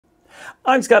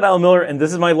I'm Scott Alan Miller, and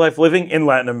this is my life living in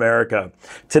Latin America.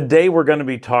 Today, we're going to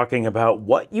be talking about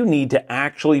what you need to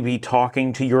actually be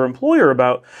talking to your employer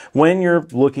about when you're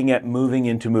looking at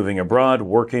moving abroad,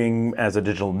 working as a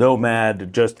digital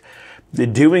nomad, just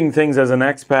doing things as an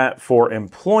expat for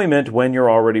employment when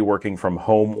you're already working from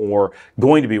home or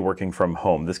going to be working from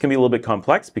home. This can be a little bit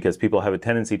complex because people have a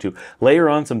tendency to layer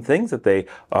on some things that they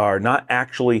are not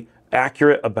actually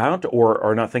accurate about or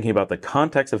are not thinking about the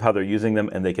context of how they're using them,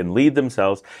 and they can lead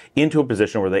themselves into a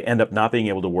position where they end up not being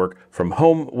able to work from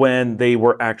home when they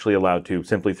were actually allowed to,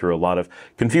 simply through a lot of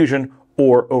confusion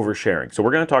or oversharing. So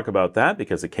we're going to talk about that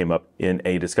because it came up in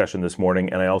a discussion this morning.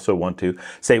 And I also want to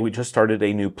say we just started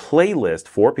a new playlist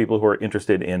for people who are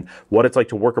interested in what it's like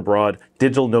to work abroad,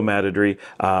 digital nomadry,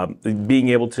 being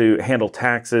able to handle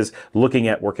taxes, looking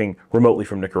at working remotely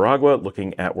from Nicaragua,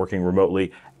 looking at working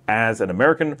remotely as an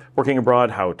American working abroad,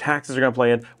 how taxes are going to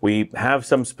play in. We have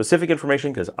some specific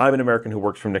information because I'm an American who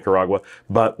works from Nicaragua,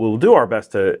 but we'll do our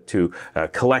best to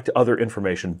collect other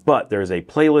information. But there's a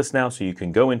playlist now, so you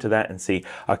can go into that and see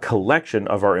a collection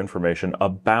of our information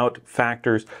about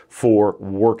factors for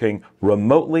working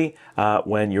remotely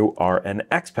when you are an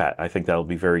expat. I think that'll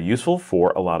be very useful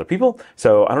for a lot of people.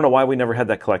 So I don't know why we never had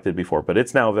that collected before, but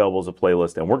it's now available as a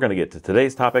playlist, and we're going to get to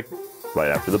today's topic right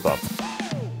after the bump.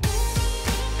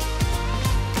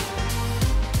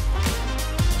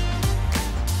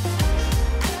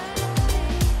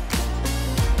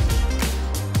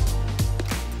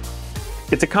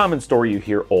 It's a common story you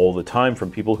hear all the time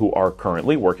from people who are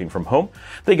currently working from home.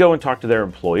 They go and talk to their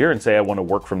employer and say, I want to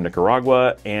work from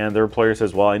Nicaragua. And their employer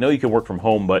says, well, I know you can work from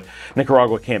home, but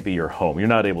Nicaragua can't be your home. You're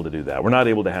not able to do that. We're not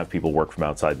able to have people work from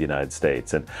outside the United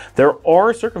States. And there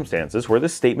are circumstances where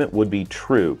this statement would be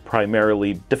true,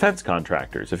 primarily defense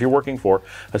contractors. If you're working for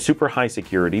a super high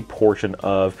security portion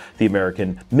of the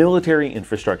American military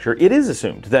infrastructure, it is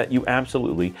assumed that you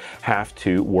absolutely have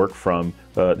to work from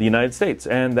the United States,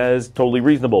 and that is totally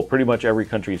reasonable. Pretty much every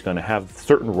country is going to have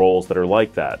certain roles that are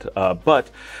like that, but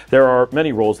there are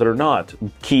many roles that are not.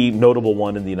 Key notable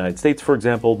one in the United States, for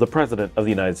example, the President of the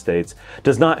United States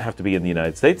does not have to be in the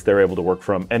United States. They're able to work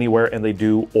from anywhere, and they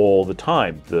do all the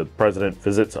time. The President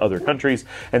visits other countries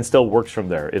and still works from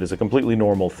there. It is a completely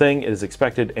normal thing. It is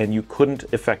expected, and you couldn't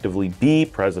effectively be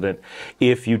President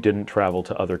if you didn't travel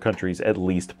to other countries at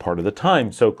least part of the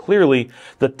time. So clearly,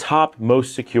 the top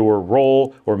most secure role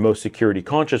or most security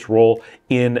conscious role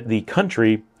in the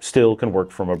country still can work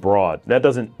from abroad. That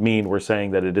doesn't mean we're saying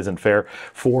that it isn't fair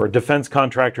for defense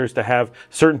contractors to have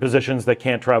certain positions that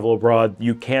can't travel abroad.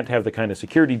 You can't have the kind of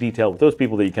security detail with those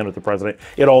people that you can with the president.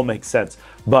 It all makes sense.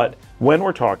 But when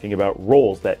we're talking about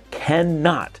roles that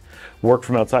cannot work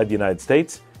from outside the United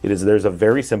States, there's a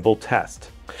very simple test.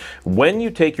 When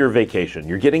you take your vacation,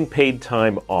 you're getting paid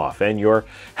time off, and you're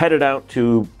headed out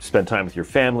to spend time with your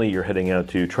family, you're heading out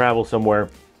to travel somewhere,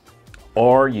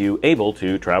 are you able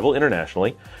to travel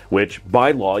internationally, which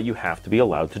by law you have to be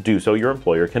allowed to do so. Your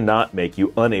employer cannot make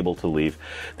you unable to leave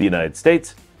the United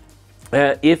States.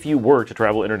 If you were to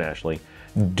travel internationally,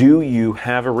 do you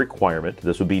have a requirement?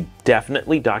 This would be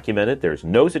definitely documented. There's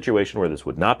no situation where this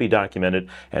would not be documented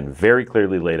and very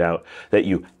clearly laid out that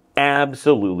you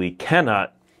absolutely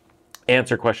cannot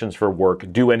answer questions for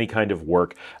work, do any kind of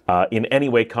work, in any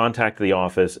way contact the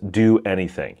office, do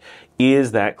anything.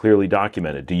 Is that clearly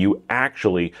documented? Do you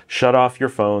actually shut off your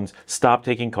phones, stop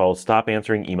taking calls, stop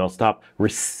answering email, stop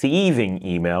receiving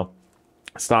email,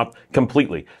 stop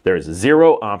completely? There is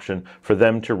zero option for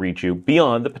them to reach you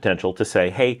beyond the potential to say,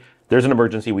 hey, there's an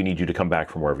emergency, we need you to come back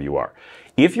from wherever you are.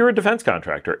 If you're a defense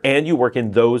contractor and you work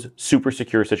in those super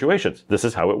secure situations, this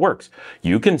is how it works.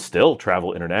 You can still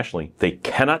travel internationally. They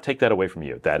cannot take that away from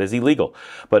you. That is illegal.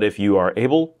 But if you are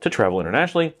able to travel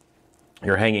internationally,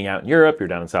 you're hanging out in Europe, you're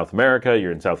down in South America,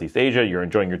 you're in Southeast Asia, you're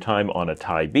enjoying your time on a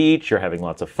Thai beach, you're having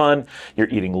lots of fun, you're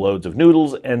eating loads of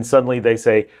noodles, and suddenly they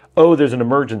say, oh, there's an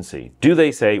emergency. Do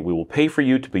they say, we will pay for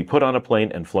you to be put on a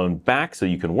plane and flown back so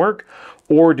you can work?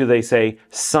 Or do they say,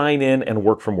 sign in and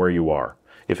work from where you are?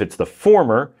 If it's the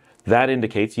former, that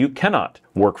indicates you cannot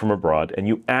work from abroad, and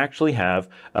you actually have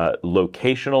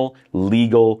locational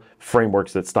legal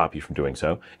frameworks that stop you from doing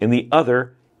so. In the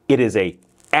other, it is a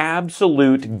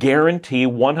absolute guarantee,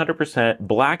 100%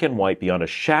 black and white, beyond a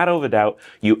shadow of a doubt.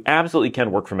 You absolutely can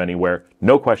work from anywhere,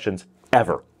 no questions,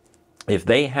 ever. If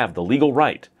they have the legal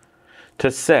right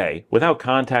to say, without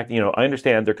contact, I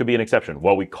understand there could be an exception.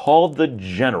 Well, we called the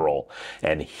general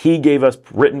and he gave us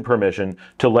written permission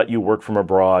to let you work from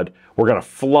abroad. We're going to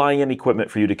fly in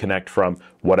equipment for you to connect from,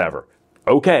 whatever.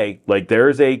 Okay, like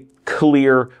there's a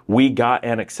clear, we got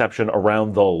an exception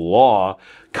around the law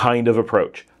kind of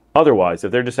approach. Otherwise,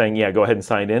 if they're just saying, yeah, go ahead and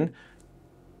sign in,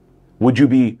 Would you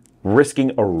be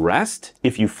risking arrest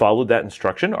if you followed that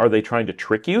instruction? Are they trying to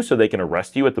trick you so they can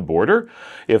arrest you at the border?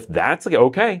 If that's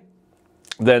okay,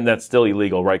 then that's still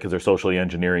illegal, right? Because they're socially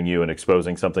engineering you and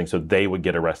exposing something, so they would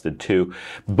get arrested too.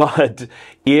 But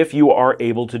if you are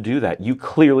able to do that, you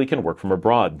clearly can work from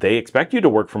abroad. They expect you to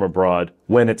work from abroad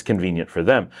when it's convenient for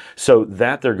them. So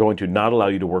that they're going to not allow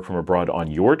you to work from abroad on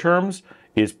your terms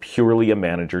is purely a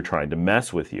manager trying to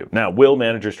mess with you. Now, will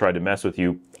managers try to mess with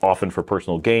you often for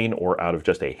personal gain or out of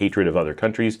just a hatred of other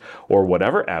countries or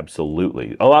whatever?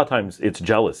 Absolutely. A lot of times it's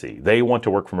jealousy. They want to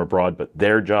work from abroad, but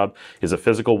their job is a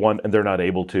physical one and they're not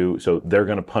able to, so they're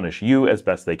going to punish you as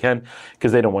best they can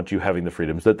because they don't want you having the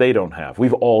freedoms that they don't have.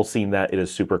 We've all seen that. It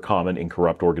is super common in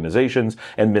corrupt organizations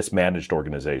and mismanaged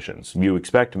organizations. You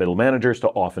expect middle managers to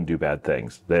often do bad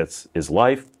things. This is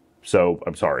life. So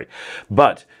I'm sorry,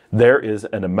 but there is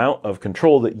an amount of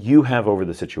control that you have over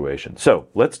the situation. So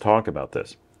let's talk about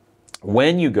this.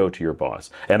 When you go to your boss,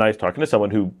 and I was talking to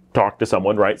someone who talked to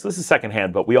someone, right? So this is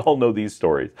secondhand, but we all know these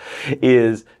stories,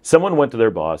 is someone went to their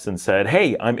boss and said,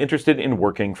 hey, I'm interested in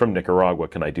working from Nicaragua.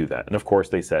 Can I do that? And of course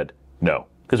they said no,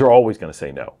 because they're always going to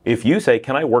say no. If you say,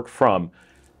 can I work from,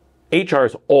 HR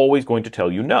is always going to tell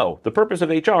you no. The purpose of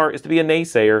HR is to be a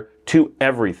naysayer to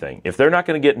everything. If they're not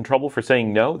going to get in trouble for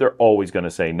saying no, they're always going to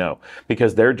say no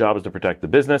because their job is to protect the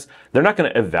business. They're not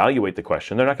going to evaluate the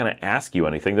question. They're not going to ask you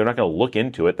anything. They're not going to look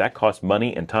into it. That costs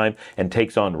money and time and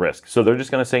takes on risk. So they're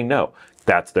just going to say no.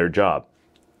 That's their job.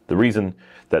 The reason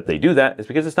that they do that is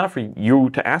because it's not for you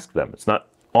to ask them. It's not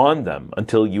on them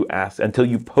until you ask, until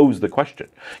you pose the question.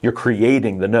 You're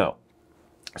creating the no.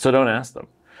 So don't ask them.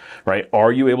 Right?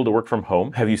 Are you able to work from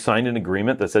home? Have you signed an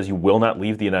agreement that says you will not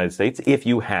leave the United States? If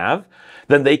you have,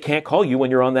 then they can't call you when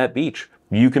you're on that beach.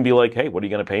 You can be like, hey, what are you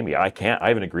going to pay me? I can't. I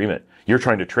have an agreement. You're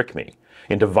trying to trick me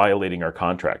into violating our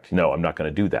contract. No, I'm not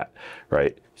going to do that.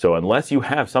 Right? So unless you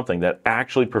have something that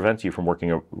actually prevents you from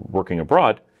working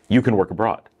abroad, you can work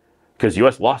abroad because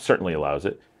U.S. law certainly allows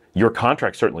it. Your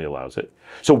contract certainly allows it.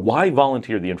 So why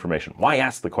volunteer the information? Why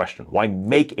ask the question? Why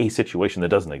make a situation that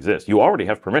doesn't exist? You already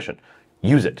have permission.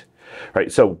 Use it,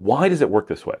 right? So why does it work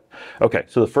this way? Okay,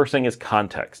 so the first thing is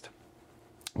context.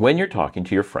 When you're talking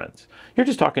to your friends, you're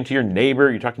just talking to your neighbor,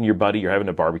 you're talking to your buddy, you're having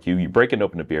a barbecue, you breaking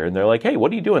open a beer, and they're like, hey,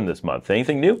 what are you doing this month?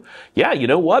 Anything new? Yeah, you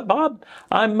know what, Bob?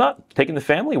 I'm taking the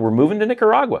family, we're moving to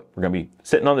Nicaragua. We're going to be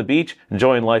sitting on the beach,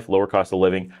 enjoying life, lower cost of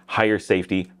living, higher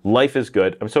safety. Life is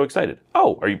good. I'm so excited.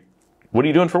 Oh, what are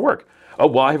you doing for work? Oh,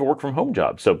 well, I have a work from home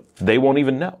job, so they won't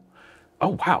even know.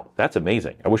 Oh, wow, that's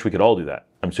amazing. I wish we could all do that.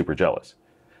 I'm super jealous.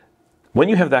 When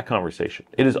you have that conversation,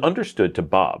 it is understood to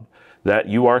Bob that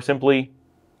you are simply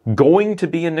going to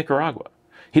be in Nicaragua.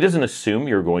 He doesn't assume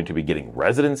you're going to be getting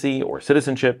residency or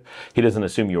citizenship. He doesn't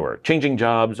assume you're changing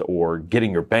jobs or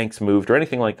getting your banks moved or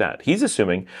anything like that. He's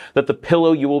assuming that the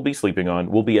pillow you will be sleeping on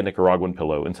will be a Nicaraguan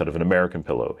pillow instead of an American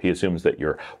pillow. He assumes that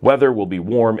your weather will be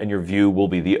warm and your view will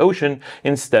be the ocean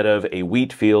instead of a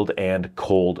wheat field and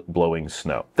cold blowing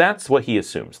snow. That's what he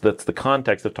assumes. That's the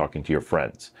context of talking to your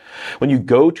friends. When you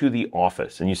go to the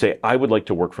office and you say, I would like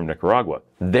to work from Nicaragua,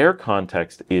 their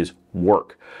context is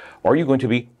work. Are you going to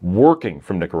be working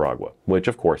from Nicaragua? Which,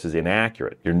 of course, is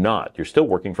inaccurate. You're not. You're still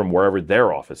working from wherever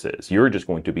their office is. You're just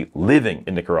going to be living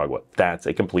in Nicaragua. That's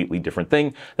a completely different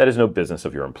thing. That is no business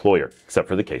of your employer, except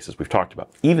for the cases we've talked about.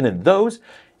 Even in those,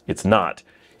 it's not.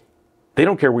 They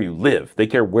don't care where you live. They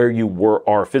care where you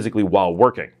are physically while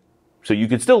working. So you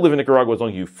could still live in Nicaragua as long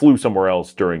as you flew somewhere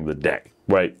else during the day,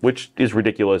 right? Which is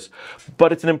ridiculous,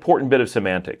 but it's an important bit of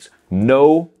semantics.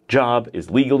 No job is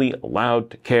legally allowed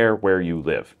to care where you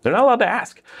live. They're not allowed to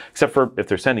ask, except for if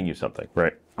they're sending you something,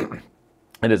 right?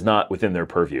 It is not within their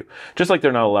purview. Just like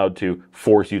they're not allowed to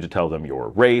force you to tell them your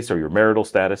race or your marital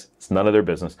status. It's none of their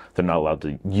business. They're not allowed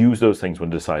to use those things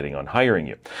when deciding on hiring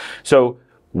you. So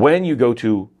when you go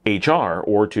to HR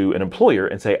or to an employer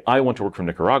and say, I want to work from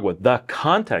Nicaragua, the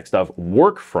context of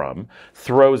work from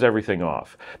throws everything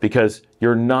off because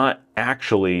you're not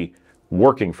actually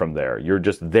working from there. You're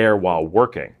just there while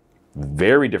working.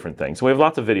 Very different things. So we have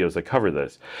lots of videos that cover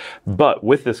this. But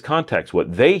with this context,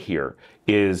 what they hear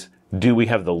is, do we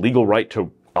have the legal right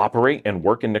to operate and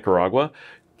work in Nicaragua?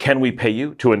 Can we pay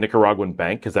you to a Nicaraguan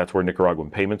bank? Because that's where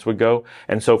Nicaraguan payments would go,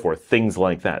 and so forth. Things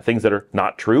like that. Things that are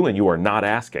not true and you are not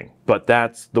asking. But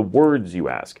that's the words you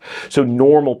ask. So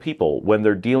normal people, when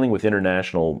they're dealing with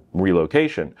international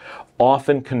relocation,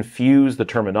 often confuse the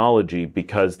terminology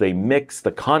because they mix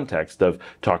the context of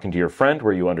talking to your friend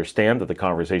where you understand that the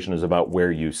conversation is about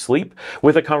where you sleep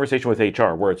with a conversation with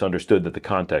HR where it's understood that the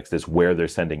context is where they're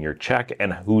sending your check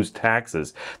and whose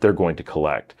taxes they're going to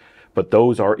collect. But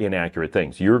those are inaccurate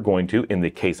things. You're going to, in the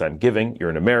case I'm giving, you're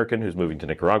an American who's moving to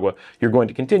Nicaragua. You're going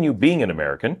to continue being an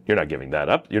American. You're not giving that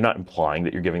up. You're not implying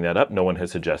that you're giving that up. No one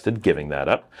has suggested giving that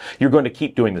up. You're going to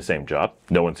keep doing the same job.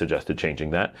 No one suggested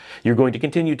changing that. You're going to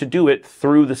continue to do it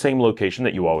through the same location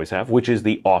that you always have, which is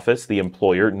the office, the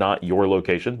employer, not your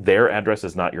location. Their address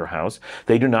is not your house.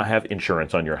 They do not have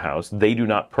insurance on your house. They do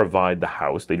not provide the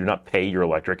house. They do not pay your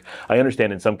electric. I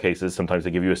understand in some cases, sometimes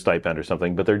they give you a stipend or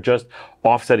something, but they're just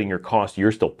offsetting your cost.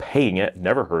 You're still paying it.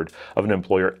 Never heard of an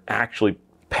employer actually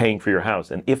paying for your house.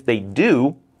 And if they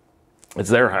do, it's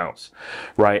their house,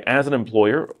 right? As an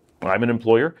employer, I'm an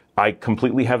employer. I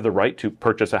completely have the right to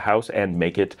purchase a house and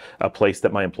make it a place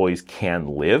that my employees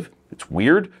can live. It's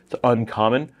weird. It's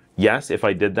uncommon. Yes, if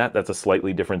I did that, that's a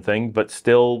slightly different thing, but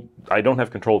still, I don't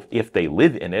have control if they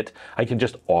live in it. I can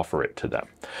just offer it to them,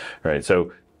 right?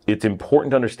 So it's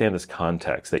important to understand this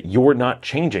context that you're not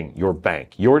changing your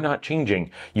bank. You're not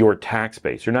changing your tax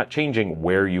base. You're not changing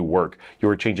where you work.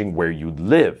 You're changing where you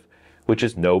live, which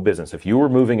is no business. If you were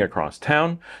moving across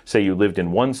town, say you lived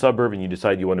in one suburb and you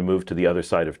decide you want to move to the other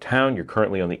side of town, you're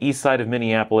currently on the east side of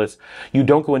Minneapolis, you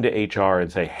don't go into HR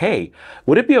and say, hey,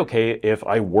 would it be okay if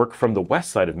I work from the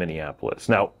west side of Minneapolis?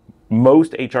 Now,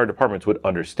 most HR departments would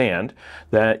understand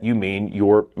that you mean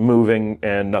you're moving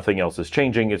and nothing else is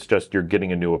changing. It's just you're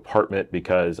getting a new apartment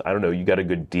because, I don't know, you got a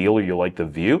good deal or you like the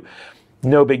view.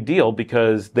 No big deal,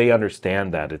 because they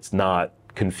understand that it's not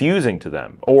confusing to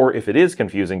them. Or if it is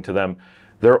confusing to them,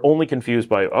 they're only confused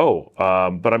by,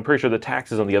 but I'm pretty sure the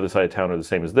taxes on the other side of town are the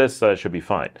same as this, should be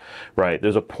fine, right?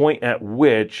 There's a point at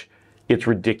which it's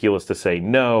ridiculous to say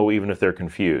no, even if they're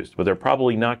confused, but they're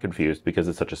probably not confused because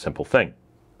it's such a simple thing.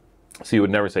 So you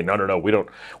would never say, no, we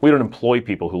don't employ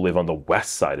people who live on the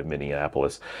west side of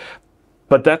Minneapolis.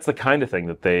 But that's the kind of thing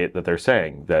that they're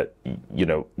saying, that, you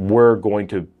know, we're going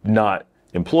to not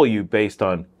employ you based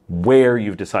on where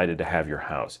you've decided to have your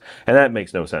house. And that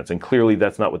makes no sense. And clearly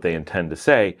that's not what they intend to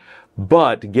say.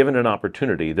 But given an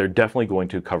opportunity, they're definitely going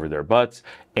to cover their butts,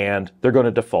 and they're going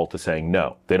to default to saying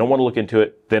no. They don't want to look into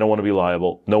it. They don't want to be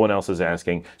liable. No one else is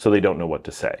asking, so they don't know what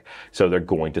to say. So they're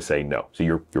going to say no. So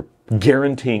you're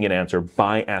guaranteeing an answer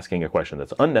by asking a question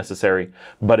that's unnecessary,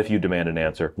 but if you demand an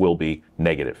answer, will be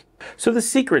negative. So the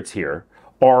secrets here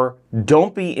are,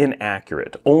 don't be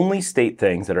inaccurate. Only state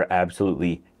things that are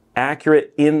absolutely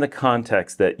accurate in the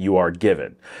context that you are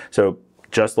given. So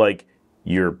just like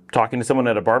you're talking to someone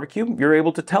at a barbecue, you're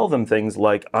able to tell them things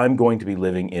like, I'm going to be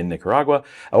living in Nicaragua,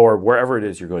 or wherever it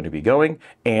is you're going to be going.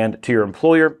 And to your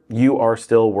employer, you are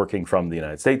still working from the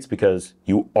United States because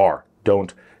you are.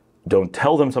 Don't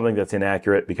tell them something that's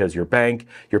inaccurate, because your bank,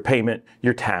 your payment,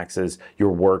 your taxes,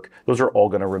 your work, those are all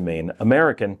going to remain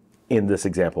American in this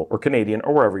example, or Canadian,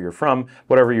 or wherever you're from,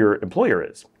 whatever your employer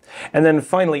is. And then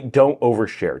finally, don't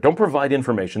overshare. Don't provide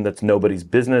information that's nobody's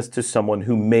business to someone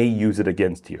who may use it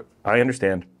against you. I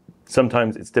understand.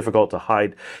 Sometimes it's difficult to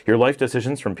hide your life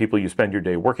decisions from people you spend your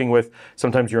day working with.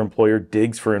 Sometimes your employer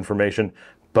digs for information.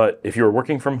 But if you're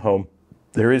working from home,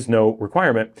 there is no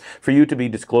requirement for you to be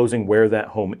disclosing where that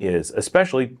home is,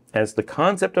 especially as the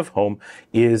concept of home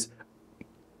is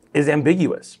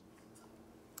ambiguous.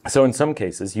 So in some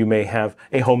cases, you may have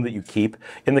a home that you keep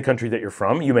in the country that you're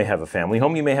from. You may have a family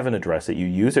home. You may have an address that you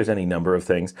use. There's any number of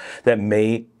things that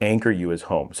may anchor you as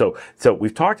home. So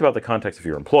we've talked about the context of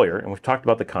your employer, and we've talked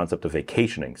about the concept of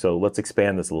vacationing. So let's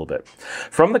expand this a little bit.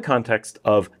 From the context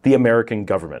of the American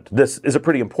government, this is a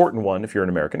pretty important one if you're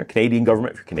an American, or Canadian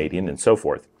government if you're Canadian, and so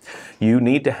forth. You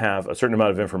need to have a certain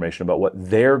amount of information about what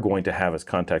they're going to have as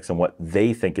context and what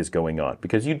they think is going on,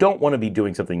 because you don't want to be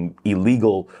doing something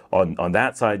illegal on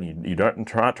that side. You're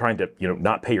not trying to,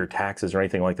 not pay your taxes or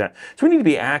anything like that. So we need to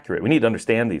be accurate. We need to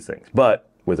understand these things. But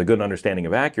with a good understanding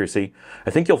of accuracy,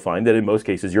 I think you'll find that in most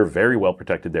cases you're very well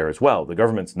protected there as well. The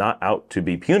government's not out to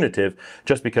be punitive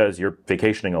just because you're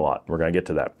vacationing a lot. We're going to get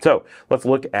to that. So let's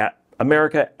look at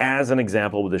America as an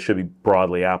example, but this should be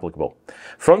broadly applicable.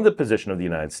 From the position of the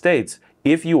United States,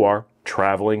 if you are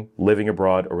traveling, living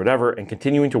abroad, or whatever, and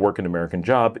continuing to work an American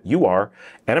job, you are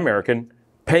an American,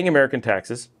 paying American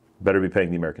taxes, better be paying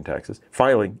the American taxes,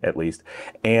 filing at least,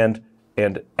 and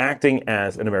acting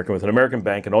as an American with an American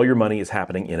bank, and all your money is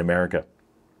happening in America.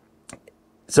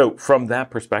 So from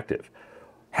that perspective,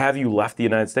 have you left the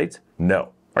United States?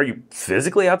 No. Are you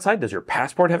physically outside? Does your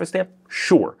passport have a stamp?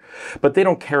 Sure. But they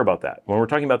don't care about that. When we're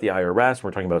talking about the IRS,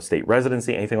 we're talking about state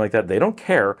residency, anything like that, they don't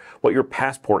care what your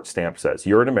passport stamp says.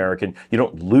 You're an American. You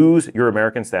don't lose your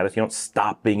American status. You don't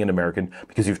stop being an American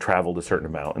because you've traveled a certain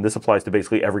amount. And this applies to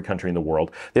basically every country in the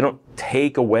world. They don't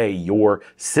take away your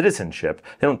citizenship.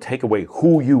 They don't take away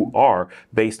who you are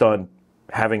based on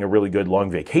having a really good long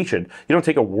vacation. You don't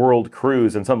take a world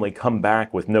cruise and suddenly come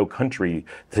back with no country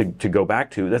to go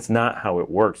back to. That's not how it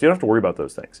works. You don't have to worry about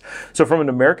those things. So from an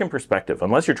American perspective,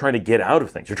 unless you're trying to get out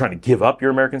of things, you're trying to give up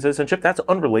your American citizenship, that's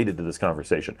unrelated to this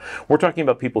conversation. We're talking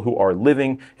about people who are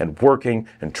living and working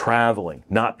and traveling,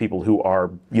 not people who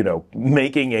are,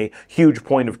 making a huge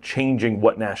point of changing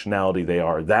what nationality they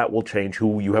are. That will change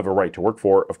who you have a right to work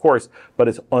for, of course, but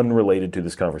it's unrelated to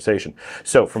this conversation.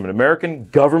 So from an American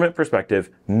government perspective,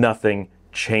 nothing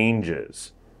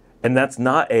changes. And that's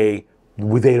not they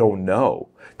don't know.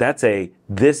 That's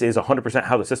this is 100%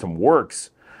 how the system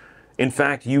works. In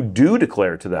fact, you do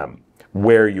declare to them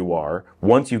where you are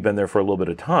once you've been there for a little bit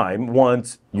of time,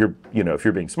 once you're, if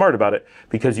you're being smart about it,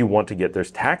 because you want to get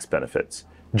there's tax benefits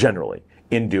generally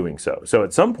in doing so. So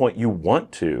at some point you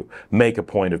want to make a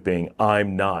point of being,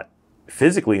 I'm not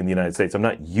physically in the United States. I'm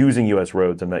not using U.S.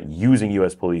 roads. I'm not using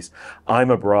U.S. police. I'm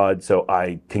abroad, so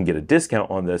I can get a discount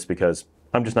on this because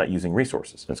I'm just not using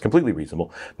resources. It's completely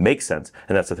reasonable, makes sense,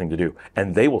 and that's the thing to do.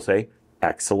 And they will say,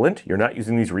 excellent, you're not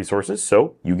using these resources,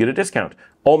 so you get a discount.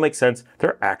 All makes sense.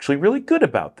 They're actually really good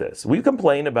about this. We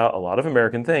complain about a lot of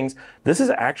American things. This is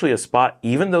actually a spot,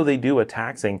 even though they do a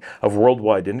taxing of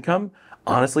worldwide income,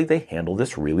 honestly, they handle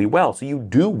this really well. So you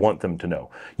do want them to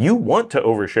know. You want to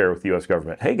overshare with the U.S.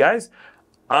 government. Hey guys,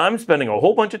 I'm spending a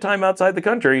whole bunch of time outside the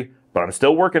country, but I'm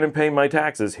still working and paying my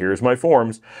taxes. Here's my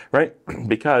forms, right?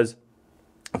 Because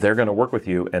they're going to work with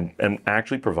you and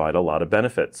actually provide a lot of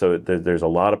benefits. So there's a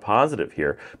lot of positive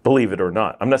here, believe it or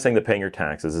not. I'm not saying that paying your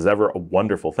taxes is ever a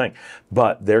wonderful thing,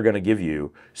 but they're going to give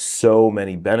you so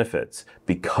many benefits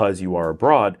because you are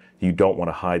abroad. You don't want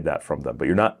to hide that from them, but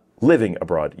you're not living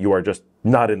abroad. You are just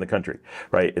not in the country,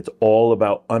 right? It's all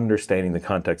about understanding the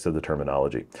context of the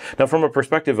terminology. Now, from a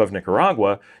perspective of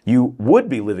Nicaragua, you would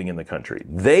be living in the country.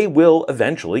 They will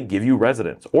eventually give you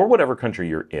residence, or whatever country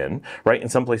you're in, right? In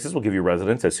some places will give you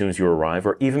residence as soon as you arrive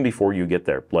or even before you get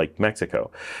there, like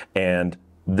Mexico. And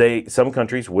some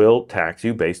countries will tax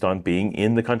you based on being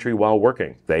in the country while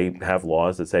working. They have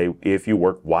laws that say if you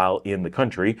work while in the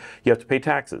country, you have to pay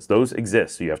taxes. Those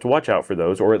exist, so you have to watch out for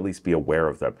those or at least be aware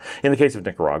of them. In the case of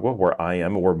Nicaragua, where I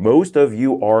am, where most of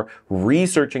you are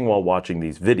researching while watching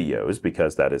these videos,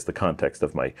 because that is the context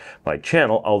of my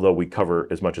channel, although we cover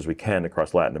as much as we can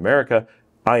across Latin America,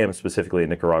 I am specifically in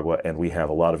Nicaragua, and we have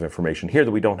a lot of information here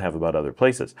that we don't have about other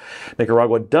places.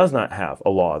 Nicaragua does not have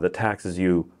a law that taxes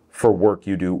you for work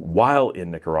you do while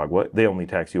in Nicaragua. They only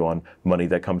tax you on money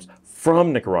that comes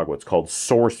from Nicaragua. It's called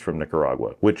sourced from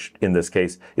Nicaragua, which in this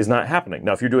case is not happening.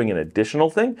 Now, if you're doing an additional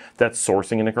thing that's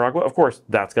sourcing in Nicaragua, of course,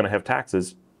 that's going to have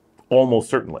taxes, almost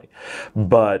certainly.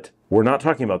 But we're not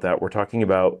talking about that. We're talking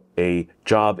about a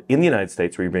job in the United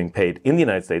States where you're being paid in the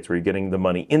United States, where you're getting the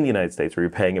money in the United States, where you're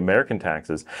paying American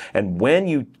taxes. And when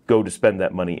you go to spend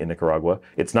that money in Nicaragua,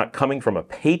 it's not coming from a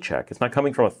paycheck. It's not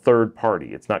coming from a third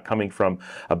party. It's not coming from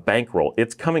a bankroll.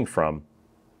 It's coming from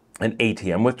an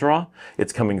ATM withdrawal.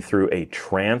 It's coming through a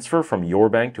transfer from your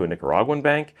bank to a Nicaraguan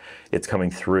bank. It's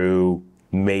coming through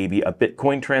maybe a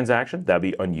Bitcoin transaction. That'd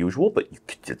be unusual, but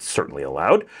it's certainly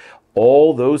allowed.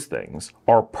 All those things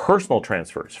are personal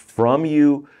transfers from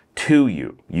you to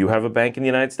you. You have a bank in the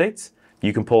United States,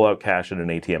 you can pull out cash at an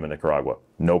ATM in Nicaragua.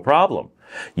 No problem.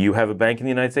 You have a bank in the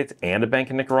United States and a bank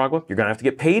in Nicaragua. You're going to have to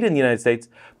get paid in the United States,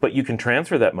 but you can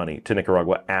transfer that money to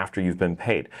Nicaragua after you've been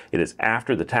paid. It is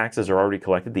after the taxes are already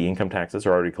collected, the income taxes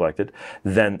are already collected,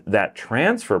 then that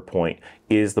transfer point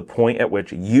is the point at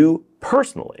which you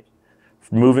personally,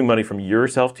 moving money from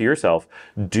yourself to yourself,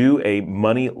 do a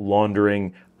money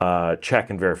laundering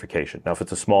check and verification. Now, if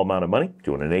it's a small amount of money,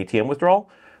 doing an ATM withdrawal,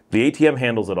 the ATM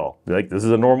handles it all. Like, this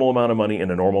is a normal amount of money in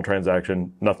a normal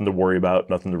transaction, nothing to worry about,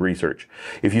 nothing to research.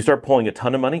 If you start pulling a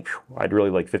ton of money, I'd really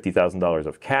like $50,000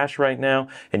 of cash right now,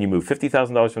 and you move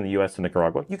 $50,000 from the US to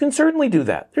Nicaragua, you can certainly do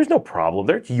that. There's no problem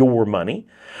there. It's your money.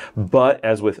 But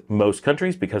as with most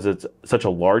countries, because it's such a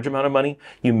large amount of money,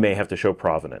 you may have to show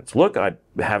provenance. Look, I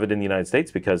have it in the United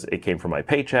States because it came from my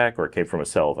paycheck, or it came from a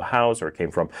sale of a house, or it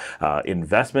came from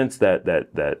investments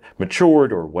that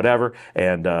matured or whatever,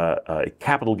 and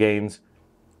capital gains.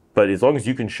 But as long as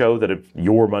you can show that it's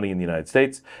your money in the United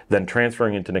States, then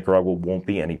transferring into Nicaragua won't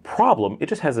be any problem. It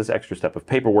just has this extra step of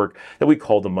paperwork that we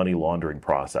call the money laundering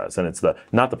process. And it's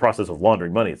not the process of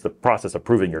laundering money, it's the process of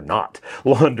proving you're not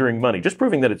laundering money. Just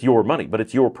proving that it's your money, but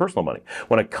it's your personal money.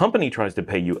 When a company tries to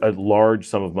pay you a large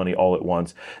sum of money all at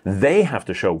once, they have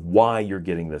to show why you're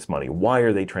getting this money. Why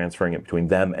are they transferring it between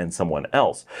them and someone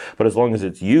else? But as long as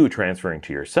it's you transferring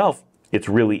to yourself, it's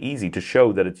really easy to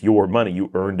show that it's your money.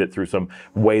 You earned it through some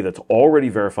way that's already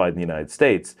verified in the United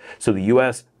States. So the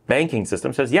U.S. banking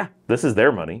system says, yeah, this is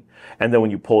their money. And then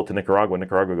when you pull it to Nicaragua,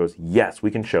 Nicaragua goes, yes,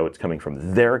 we can show it's coming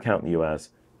from their account in the US.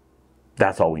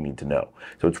 That's all we need to know.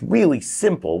 So it's really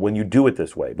simple when you do it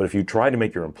this way. But if you try to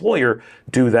make your employer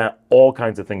do that, all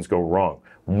kinds of things go wrong.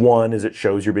 One is it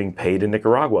shows you're being paid in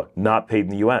Nicaragua, not paid in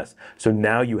the US. So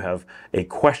now you have a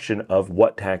question of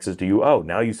what taxes do you owe.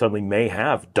 Now you suddenly may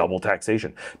have double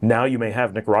taxation. Now you may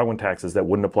have Nicaraguan taxes that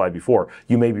wouldn't apply before.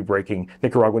 You may be breaking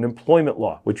Nicaraguan employment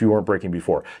law, which you weren't breaking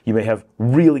before. You may have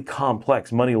really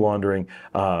complex money laundering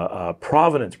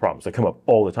provenance problems that come up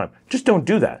all the time. Just don't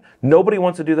do that. Nobody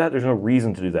wants to do that. There's no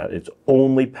reason to do that. It's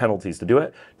only penalties to do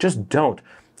it. Just don't.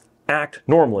 Act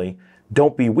normally.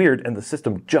 Don't be weird, and the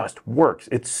system just works.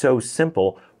 It's so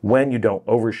simple when you don't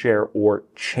overshare or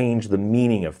change the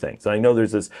meaning of things. And I know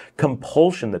there's this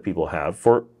compulsion that people have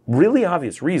for really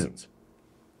obvious reasons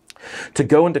to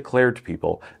go and declare to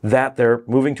people that they're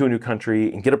moving to a new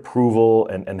country and get approval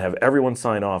and have everyone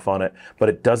sign off on it, but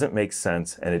it doesn't make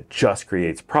sense and it just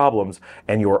creates problems,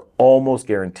 and you're almost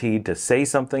guaranteed to say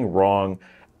something wrong,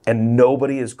 and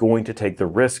nobody is going to take the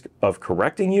risk of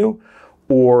correcting you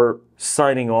or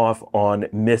signing off on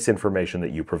misinformation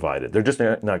that you provided. They're just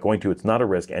not going to. It's not a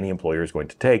risk any employer is going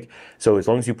to take. So as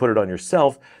long as you put it on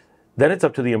yourself, then it's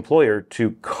up to the employer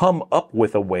to come up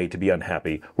with a way to be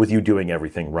unhappy with you doing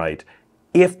everything right,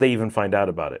 if they even find out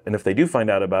about it. And if they do find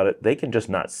out about it, they can just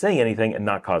not say anything and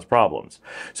not cause problems.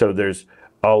 So there's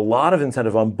a lot of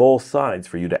incentive on both sides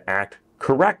for you to act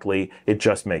correctly. It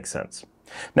just makes sense.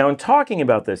 Now, in talking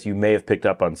about this, you may have picked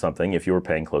up on something if you were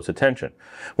paying close attention.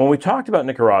 When we talked about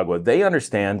Nicaragua, they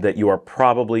understand that you are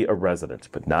probably a resident,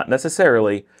 but not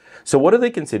necessarily. So what do they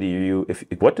consider you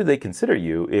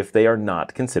if they are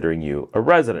not considering you a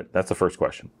resident? That's the first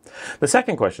question. The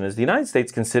second question is, the United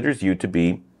States considers you to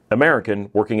be American,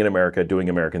 working in America, doing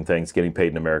American things, getting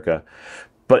paid in America,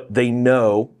 but they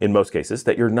know, in most cases,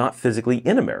 that you're not physically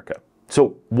in America.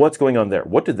 So what's going on there?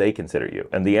 What do they consider you?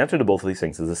 And the answer to both of these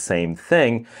things is the same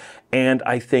thing. And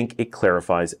I think it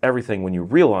clarifies everything when you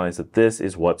realize that this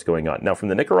is what's going on. Now, from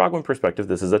the Nicaraguan perspective,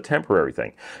 this is a temporary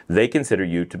thing. They consider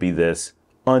you to be this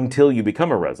until you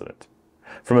become a resident.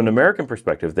 From an American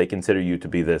perspective, they consider you to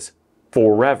be this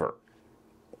forever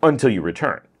until you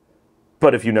return.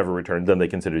 But if you never return, then they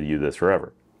consider you this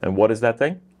forever. And what is that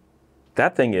thing?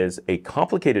 That thing is a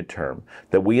complicated term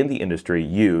that we in the industry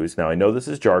use. Now, I know this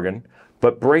is jargon,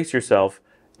 but brace yourself.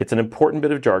 It's an important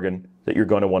bit of jargon that you're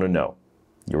going to want to know.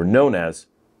 You're known as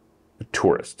a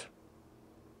tourist.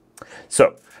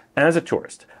 So, as a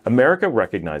tourist, America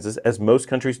recognizes, as most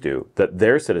countries do, that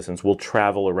their citizens will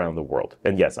travel around the world.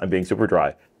 And yes, I'm being super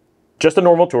dry. Just a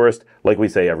normal tourist, like we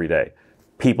say every day.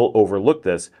 People overlook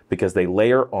this because they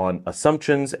layer on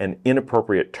assumptions and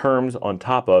inappropriate terms on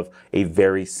top of a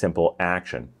very simple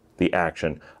action, the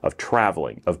action of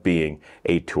traveling, of being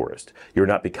a tourist. You're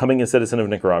not becoming a citizen of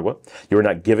Nicaragua. You're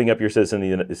not giving up your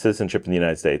citizenship in the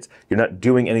United States. You're not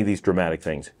doing any of these dramatic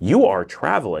things. You are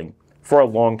traveling for a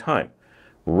long time.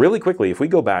 Really quickly, if we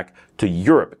go back to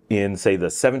Europe in, say, the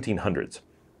 1700s,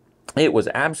 it was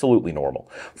absolutely normal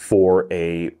for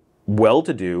a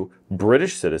well-to-do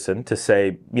British citizen to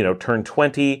say, turn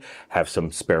 20, have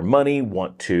some spare money,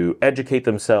 want to educate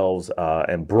themselves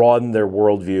and broaden their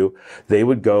worldview. They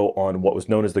would go on what was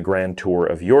known as the Grand Tour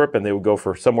of Europe, and they would go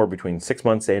for somewhere between 6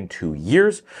 months and 2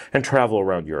 years and travel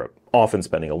around Europe, often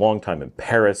spending a long time in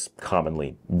Paris,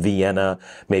 commonly Vienna,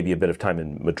 maybe a bit of time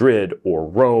in Madrid or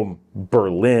Rome,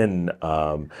 Berlin,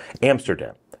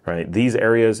 Amsterdam. Right? These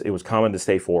areas, it was common to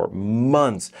stay for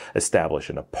months, establish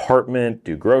an apartment,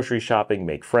 do grocery shopping,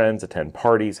 make friends, attend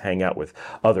parties, hang out with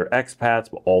other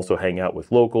expats, but also hang out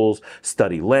with locals,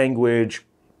 study language,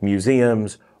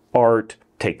 museums, art,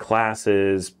 take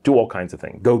classes, do all kinds of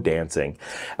things, go dancing.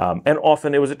 And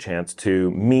often it was a chance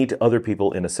to meet other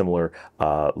people in a similar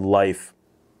life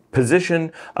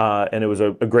position, and it was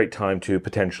a great time to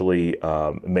potentially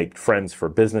make friends for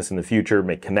business in the future,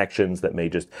 make connections that may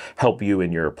just help you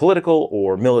in your political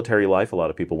or military life. A lot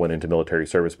of people went into military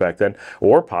service back then,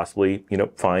 or possibly,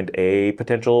 find a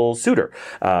potential suitor.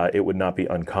 It would not be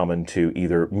uncommon to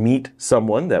either meet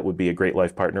someone that would be a great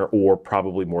life partner, or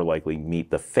probably more likely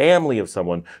meet the family of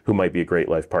someone who might be a great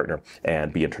life partner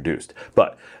and be introduced.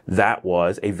 But that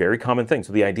was a very common thing.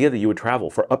 So the idea that you would travel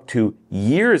for up to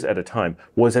years at a time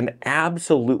was an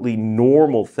absolutely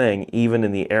normal thing, even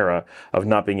in the era of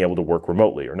not being able to work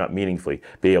remotely or not meaningfully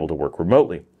be able to work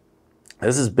remotely.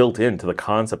 This is built into the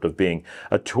concept of being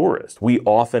a tourist. We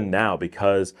often now,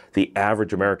 because the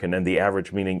average American, and the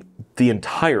average meaning the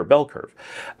entire bell curve,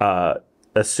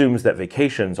 assumes that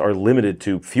vacations are limited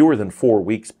to fewer than 4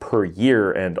 weeks per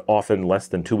year and often less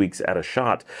than 2 weeks at a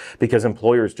shot because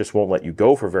employers just won't let you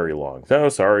go for very long. No,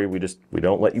 sorry, we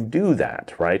don't let you do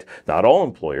that, right? Not all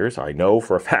employers. I know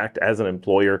for a fact as an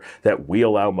employer that we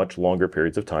allow much longer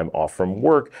periods of time off from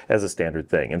work as a standard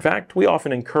thing. In fact, we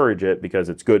often encourage it because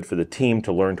it's good for the team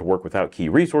to learn to work without key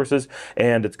resources,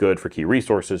 and it's good for key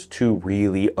resources to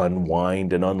really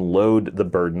unwind and unload the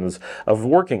burdens of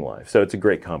working life. So it's a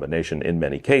great combination in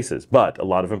many cases, but a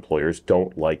lot of employers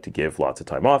don't like to give lots of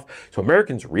time off. So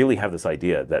Americans really have this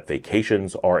idea that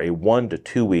vacations are a 1 to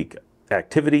 2 week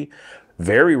activity,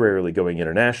 very rarely going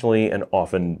internationally and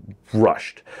often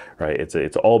rushed, right?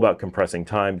 It's all about compressing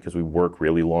time because we work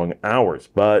really long hours,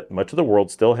 but much of the world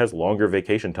still has longer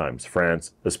vacation times,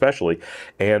 France especially,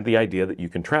 and the idea that you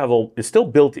can travel is still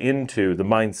built into the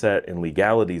mindset and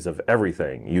legalities of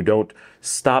everything. You don't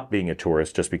stop being a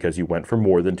tourist just because you went for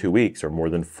more than 2 weeks or more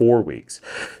than 4 weeks.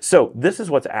 So this is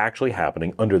what's actually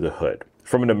happening under the hood.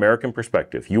 From an American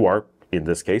perspective, you are, in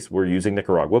this case, we're using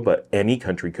Nicaragua, but any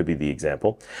country could be the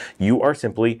example. You are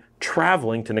simply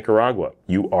traveling to Nicaragua.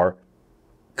 You are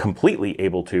completely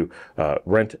able to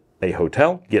rent a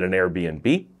hotel, get an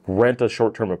Airbnb, rent a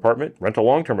short-term apartment, rent a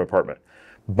long-term apartment,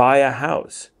 buy a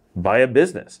house, buy a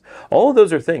business. All of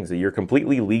those are things that you're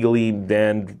completely legally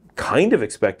and kind of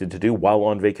expected to do while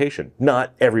on vacation.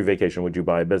 Not every vacation would you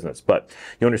buy a business, but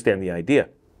you understand the idea.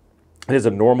 It is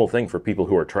a normal thing for people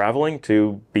who are traveling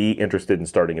to be interested in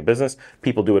starting a business.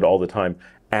 People do it all the time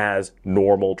as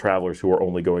normal travelers who are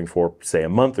only going for, say, a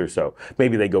month or so.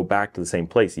 Maybe they go back to the same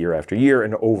place year after year,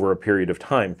 and over a period of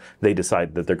time, they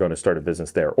decide that they're going to start a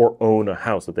business there or own a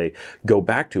house that they go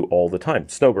back to all the time.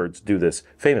 Snowbirds do this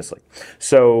famously.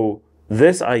 So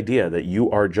this idea that you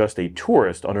are just a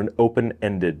tourist on an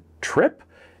open-ended trip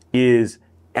is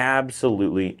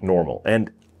absolutely normal.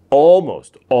 And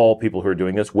almost all people who are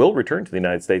doing this will return to the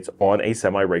United States on a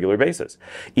semi-regular basis.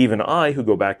 Even I, who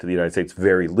go back to the United States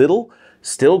very little,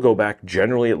 still go back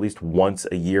generally at least once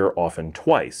a year, often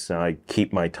twice. I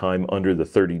keep my time under the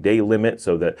 30-day limit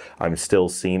so that I'm still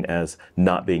seen as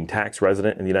not being tax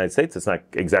resident in the United States. It's not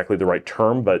exactly the right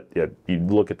term, but you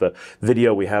look at the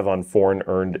video we have on foreign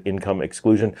earned income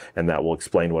exclusion, and that will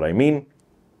explain what I mean.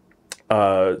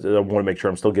 I want to make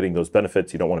sure I'm still getting those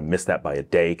benefits. You don't want to miss that by a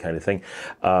day kind of thing.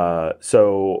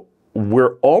 So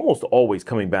we're almost always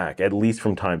coming back, at least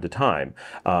from time to time.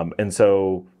 And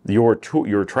so your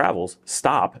travels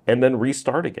stop and then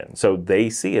restart again. So they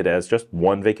see it as just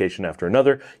one vacation after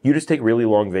another. You just take really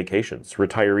long vacations.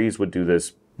 Retirees would do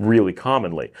this really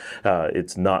commonly.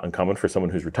 It's not uncommon for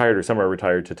someone who's retired or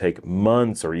semi-retired to take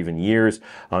months or even years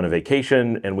on a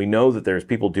vacation. And we know that there's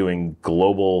people doing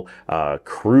global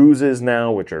cruises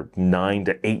now, which are 9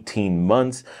 to 18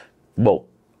 months. Well,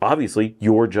 obviously,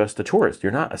 you're just a tourist.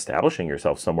 You're not establishing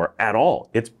yourself somewhere at all.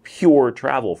 It's pure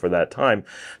travel for that time.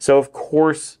 So, of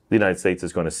course, the United States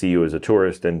is going to see you as a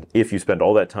tourist. And if you spend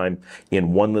all that time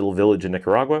in one little village in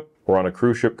Nicaragua or on a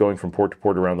cruise ship going from port to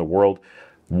port around the world,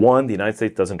 one, the United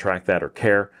States doesn't track that or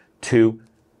care. Two,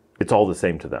 it's all the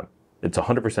same to them. It's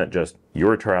 100% just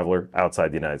you're a traveler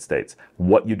outside the United States.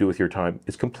 What you do with your time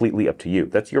is completely up to you.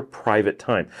 That's your private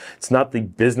time. It's not the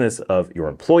business of your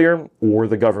employer or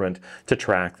the government to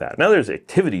track that. Now, there's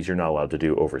activities you're not allowed to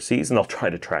do overseas, and they'll try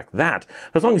to track that.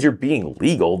 As long as you're being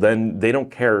legal, then they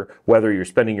don't care whether you're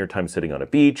spending your time sitting on a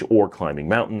beach or climbing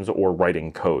mountains or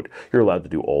writing code. You're allowed to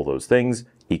do all those things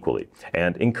equally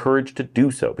and encouraged to do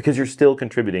so because you're still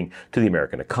contributing to the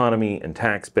American economy and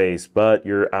tax base, but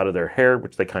you're out of their hair,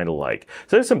 which they kind of like.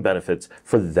 So there's some benefits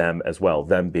for them as well,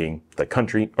 them being the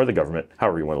country or the government,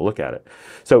 however you want to look at it.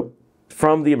 So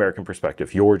from the American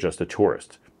perspective, you're just a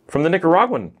tourist. From the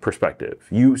Nicaraguan perspective,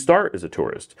 you start as a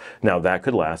tourist. Now, that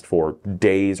could last for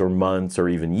days or months or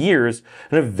even years,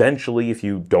 and eventually, if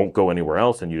you don't go anywhere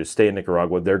else and you just stay in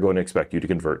Nicaragua, they're going to expect you to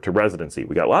convert to residency.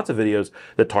 We got lots of videos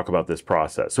that talk about this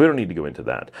process, so we don't need to go into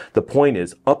that. The point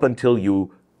is, up until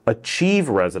you achieve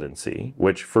residency,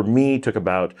 which for me took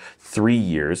about 3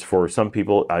 years, for some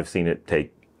people, I've seen it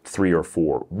take 3 or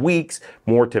 4 weeks,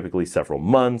 more typically several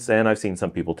months, and I've seen some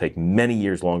people take many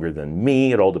years longer than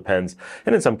me. It all depends,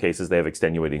 and in some cases they have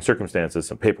extenuating circumstances,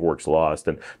 some paperwork's lost,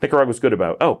 and Nicaragua's good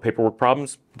about, oh, paperwork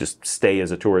problems, just stay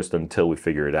as a tourist until we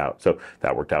figure it out. So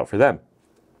that worked out for them.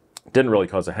 Didn't really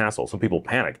cause a hassle. Some people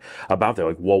panic about that,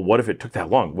 like, well, what if it took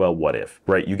that long? Well, what if,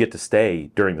 right? You get to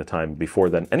stay during the time before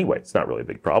then anyway. It's not really a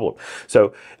big problem.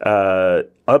 So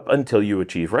up until you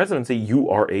achieve residency,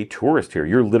 you are a tourist here.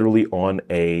 You're literally on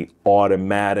a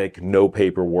automatic, no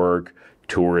paperwork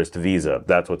tourist visa.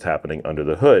 That's what's happening under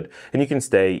the hood. And you can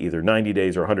stay either 90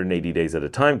 days or 180 days at a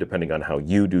time, depending on how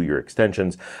you do your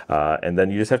extensions. And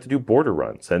then you just have to do border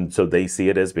runs. And so they see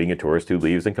it as being a tourist who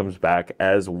leaves and comes back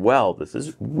as well. This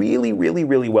is really, really,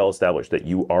 really well established that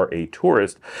you are a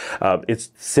tourist.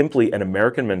 It's simply an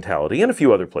American mentality, and a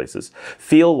few other places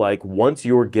feel like once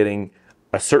you're getting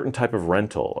a certain type of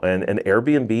rental, and an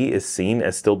Airbnb is seen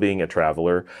as still being a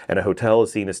traveler, and a hotel is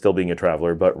seen as still being a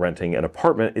traveler, but renting an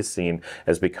apartment is seen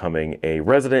as becoming a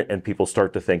resident, and people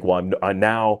start to think, well, I'm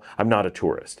not a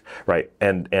tourist, right?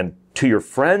 And to your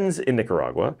friends in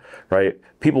Nicaragua, right,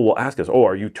 people will ask us, oh,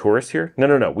 are you tourists here? No,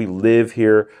 no, no. We live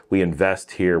here. We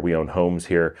invest here. We own homes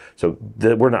here. So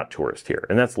we're not tourists here.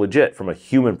 And that's legit from a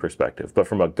human perspective. But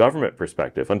from a government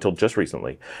perspective, until just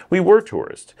recently, we were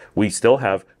tourists. We still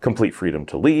have complete freedom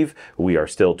to leave. We are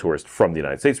still tourists from the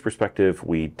United States perspective.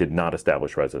 We did not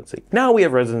establish residency. Now we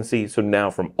have residency. So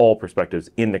now from all perspectives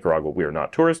in Nicaragua, we are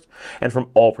not tourists. And from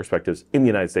all perspectives in the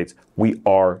United States, we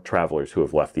are travelers who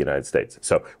have left the United States.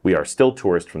 So we are still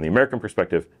tourists from the American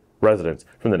perspective, residents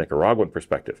from the Nicaraguan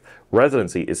perspective.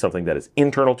 Residency is something that is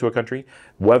internal to a country.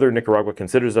 Whether Nicaragua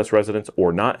considers us residents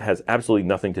or not has absolutely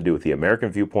nothing to do with the American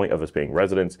viewpoint of us being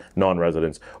residents,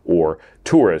 non-residents, or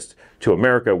tourists. To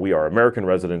America, we are American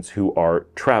residents who are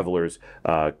travelers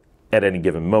at any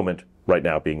given moment, right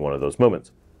now being one of those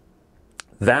moments.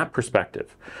 That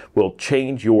perspective will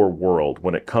change your world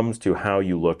when it comes to how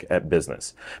you look at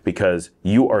business, because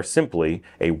you are simply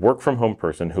a work from home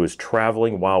person who is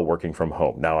traveling while working from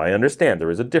home. Now, I understand there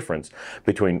is a difference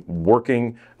between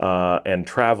working and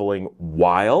traveling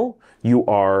while you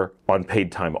are on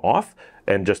paid time off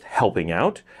and just helping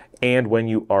out, and when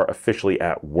you are officially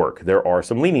at work. There are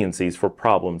some leniencies for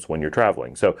problems when you're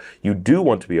traveling. So you do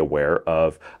want to be aware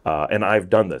of, and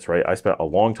I've done this, right? I spent a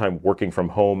long time working from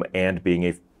home and being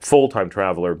a full-time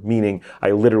traveler, meaning I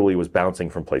literally was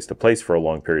bouncing from place to place for a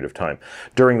long period of time.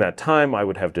 During that time, I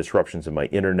would have disruptions in my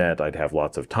internet. I'd have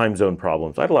lots of time zone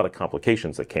problems. I had a lot of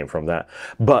complications that came from that.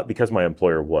 But because my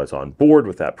employer was on board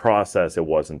with that process, it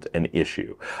wasn't an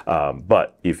issue.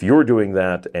 But if you're doing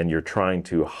that and you're trying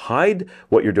to hide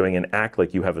what you're doing and act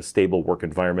like you have a stable work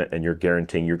environment and you're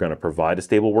guaranteeing you're going to provide a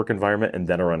stable work environment and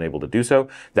then are unable to do so,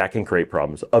 that can create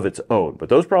problems of its own. But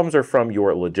those problems are from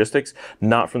your logistics,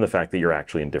 not from the fact that you're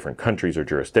actually in different countries or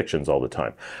jurisdictions all the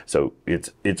time. So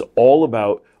it's all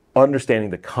about understanding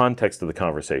the context of the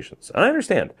conversations. And I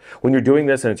understand when you're doing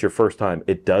this and it's your first time,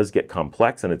 it does get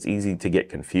complex and it's easy to get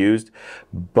confused.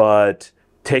 But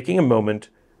taking a moment,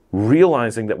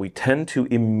 realizing that we tend to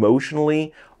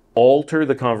emotionally alter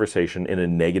the conversation in a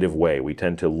negative way. We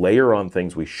tend to layer on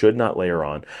things we should not layer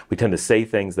on. We tend to say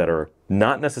things that are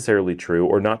not necessarily true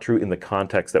or not true in the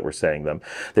context that we're saying them.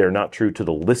 They're not true to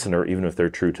the listener, even if they're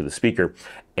true to the speaker.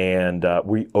 And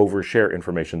we overshare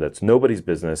information that's nobody's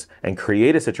business and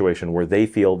create a situation where they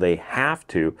feel they have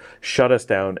to shut us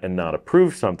down and not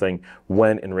approve something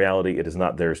when in reality it is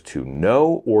not theirs to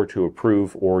know or to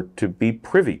approve or to be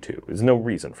privy to. There's no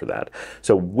reason for that.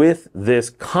 So with this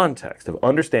context of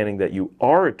understanding that you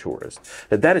are a tourist,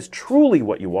 that is truly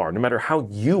what you are, no matter how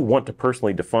you want to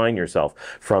personally define yourself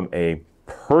from a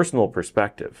personal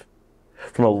perspective,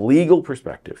 from a legal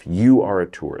perspective, you are a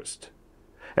tourist.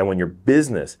 And when your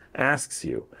business asks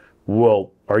you,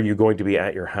 well, are you going to be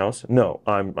at your house? No,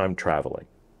 I'm traveling.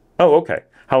 Oh, okay.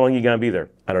 How long are you going to be there?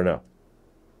 I don't know.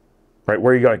 Right?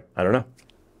 Where are you going? I don't know.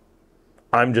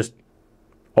 I'm just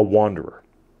a wanderer.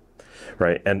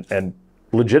 Right? And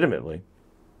legitimately,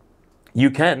 you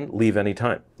can leave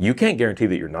anytime. You can't guarantee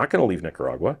that you're not going to leave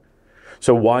Nicaragua.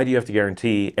 So why do you have to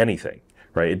guarantee anything?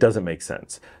 Right? It doesn't make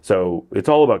sense. So it's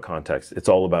all about context. It's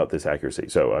all about this accuracy.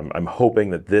 So I'm hoping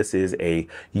that this is a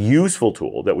useful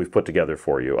tool that we've put together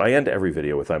for you. I end every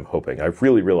video with I'm hoping. I've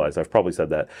really realized I've probably said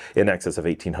that in excess of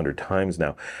 1,800 times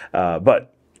now.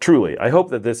 But truly, I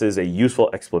hope that this is a useful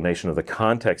explanation of the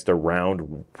context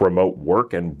around remote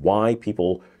work and why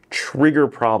people trigger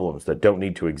problems that don't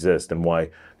need to exist, and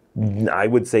why I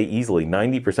would say easily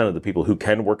 90% of the people who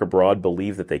can work abroad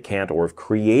believe that they can't, or have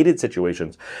created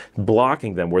situations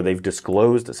blocking them where they've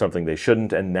disclosed something they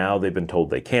shouldn't and now they've been told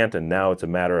they can't, and now it's a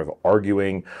matter of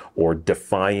arguing or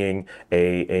defying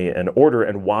an order.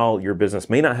 And while your business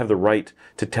may not have the right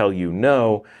to tell you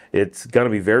no, it's going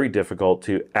to be very difficult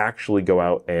to actually go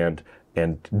out and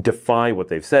defy what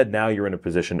they've said. Now you're in a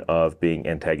position of being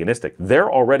antagonistic. They're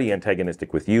already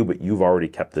antagonistic with you, but you've already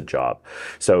kept the job.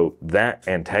 So that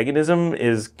antagonism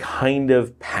is kind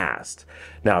of past.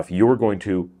 Now, if you're going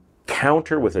to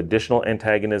counter with additional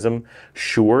antagonism,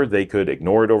 sure, they could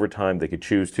ignore it over time. They could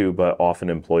choose to, but often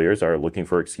employers are looking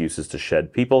for excuses to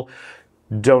shed people.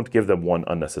 Don't give them one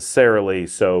unnecessarily.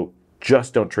 So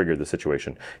just don't trigger the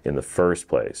situation in the first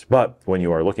place. But when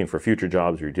you are looking for future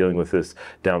jobs, or you're dealing with this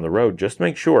down the road, just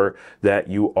make sure that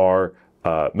you are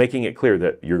making it clear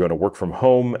that you're going to work from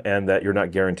home and that you're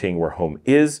not guaranteeing where home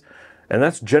is. And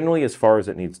that's generally as far as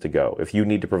it needs to go. If you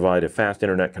need to provide a fast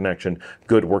internet connection,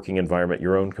 good working environment,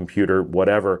 your own computer,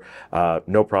 whatever,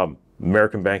 no problem.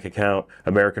 American bank account,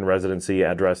 American residency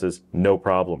addresses, no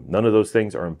problem. None of those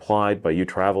things are implied by you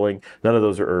traveling. None of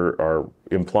those are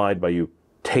implied by you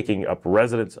taking up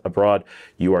residence abroad.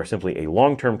 You are simply a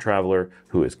long-term traveler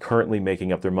who is currently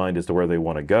making up their mind as to where they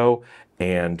want to go,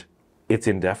 and it's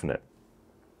indefinite.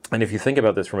 And if you think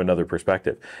about this from another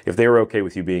perspective, if they were okay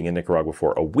with you being in Nicaragua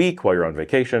for a week while you're on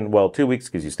vacation, well, 2 weeks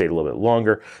because you stayed a little bit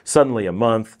longer, suddenly a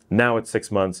month, now it's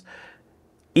 6 months.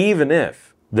 Even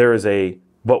if there is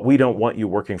but we don't want you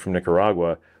working from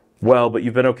Nicaragua, well, but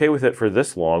you've been okay with it for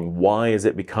this long. Why is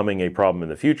it becoming a problem in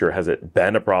the future? Has it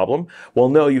been a problem? Well,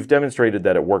 no, you've demonstrated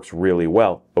that it works really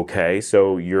well. Okay,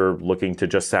 so you're looking to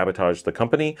just sabotage the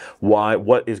company. Why?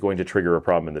 What is going to trigger a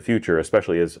problem in the future,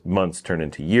 especially as months turn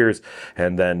into years?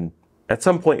 And then at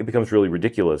some point, it becomes really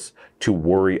ridiculous to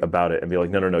worry about it and be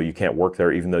like, no, no, no, you can't work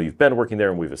there, even though you've been working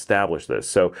there and we've established this.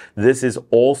 So this is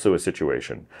also a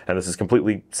situation, and this is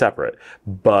completely separate,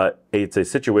 but it's a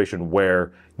situation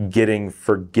where getting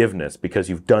forgiveness because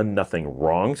you've done nothing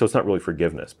wrong. So it's not really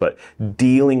forgiveness, but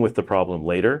dealing with the problem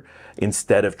later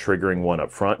instead of triggering one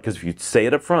up front. Because if you say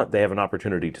it up front, they have an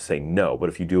opportunity to say no. But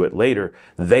if you do it later,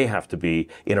 they have to be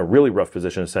in a really rough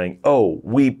position of saying, oh,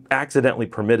 we accidentally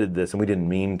permitted this and we didn't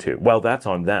mean to. Well, that's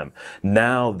on them.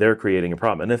 Now they're creating a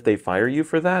problem. And if they fire you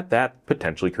for that, that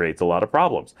potentially creates a lot of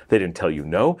problems. They didn't tell you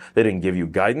no. They didn't give you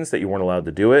guidance that you weren't allowed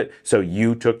to do it. So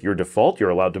you took your default. You're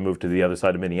allowed to move to the other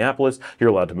side of Minneapolis. You're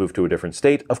allowed to move to a different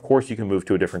state. Of course, you can move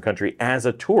to a different country as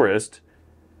a tourist.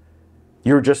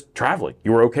 You're just traveling.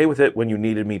 You were okay with it when you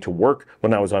needed me to work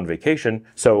when I was on vacation.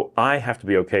 So I have to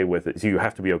be okay with it. So you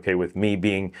have to be okay with me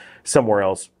being somewhere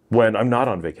else when I'm not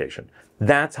on vacation.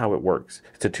 That's how it works.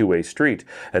 It's a two-way street.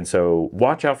 And so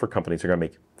watch out for companies that are going to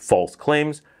make false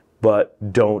claims,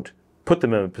 but don't put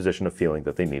them in a position of feeling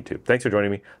that they need to. Thanks for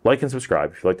joining me. Like and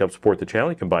subscribe. If you'd like to help support the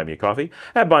channel, you can buy me a coffee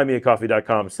at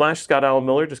buymeacoffee.com/Scott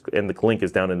and the link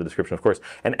is down in the description, of course.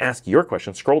 And ask your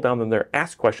questions. Scroll down in there,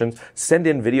 ask questions, send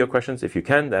in video questions if you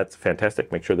can. That's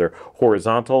fantastic. Make sure they're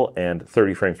horizontal and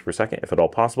 30 frames per second, if at all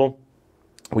possible.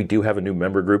 We do have a new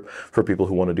member group for people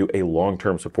who want to do a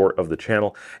long-term support of the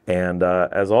channel. And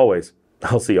as always,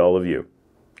 I'll see all of you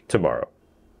tomorrow.